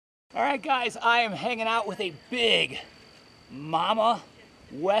All right, guys, I am hanging out with a big mama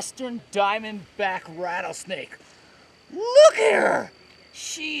Western Diamondback Rattlesnake. Look at her!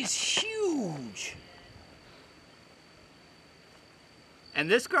 She's huge.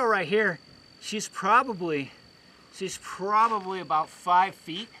 And this girl right here, she's probably about 5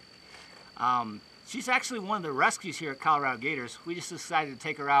 feet. She's actually one of the rescues here at Colorado Gators. We just decided to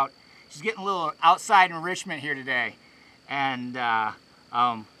take her out. She's getting a little outside enrichment here today. And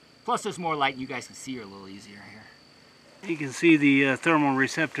plus there's more light and you guys can see her a little easier here. You can see the thermal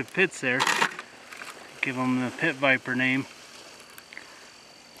receptive pits there. Give them the pit viper name.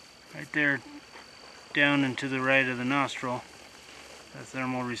 Right there, down and to the right of the nostril. That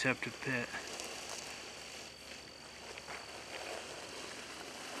thermal receptive pit.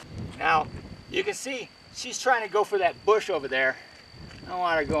 Now, you can see she's trying to go for that bush over there. I don't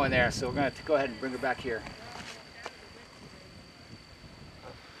want her going there, so we're going to go ahead and bring her back here.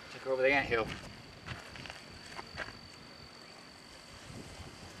 Take her over the anthill.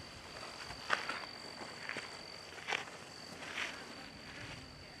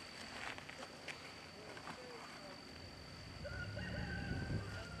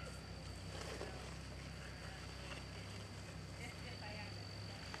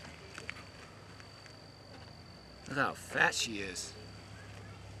 Look how fat she is.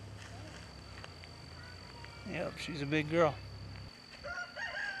 Yep, she's a big girl.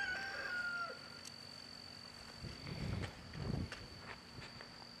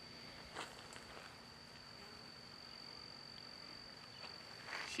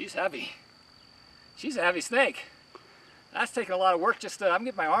 She's heavy. She's a heavy snake. That's taking a lot of work just to, I'm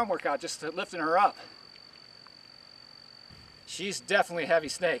getting my arm workout just to lifting her up. She's definitely a heavy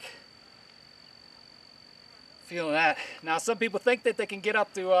snake. Feeling that. Now some people think that they can get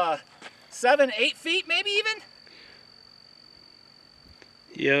up to 7, 8 feet maybe even?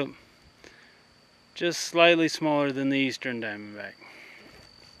 Yep. Just slightly smaller than the Eastern Diamondback.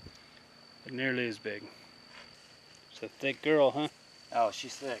 But nearly as big. It's a thick girl, huh? Oh,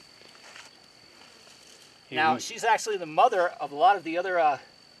 she's thick. Now she's actually the mother of a lot of the other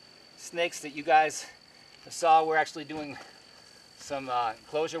snakes that you guys saw. We're actually doing some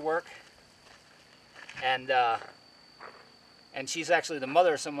enclosure work. And she's actually the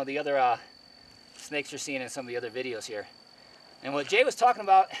mother of some of the other snakes you're seeing in some of the other videos here. And what Jay was talking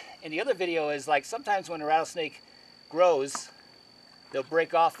about in the other video is like sometimes when a rattlesnake grows, they'll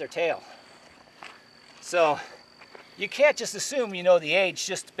break off their tail. So you can't just assume you know the age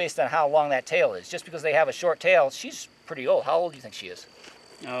just based on how long that tail is. Just because they have a short tail, she's pretty old. How old do you think she is?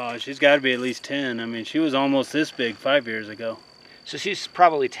 Oh, she's got to be at least 10. I mean, she was almost this big 5 years ago. So she's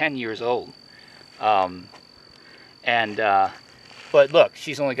probably 10 years old. But look,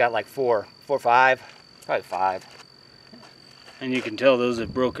 she's only got like 4 or 5, probably 5. And you can tell those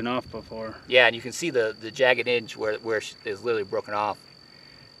have broken off before. Yeah, and you can see the jagged edge where it is literally broken off.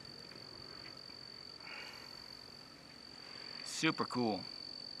 Super cool.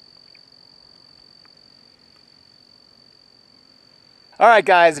 All right,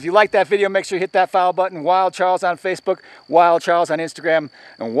 guys, if you liked that video, make sure you hit that follow button. Wild Charles on Facebook, Wild Charles on Instagram,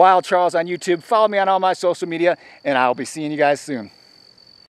 and Wild Charles on YouTube. Follow me on all my social media, and I'll be seeing you guys soon.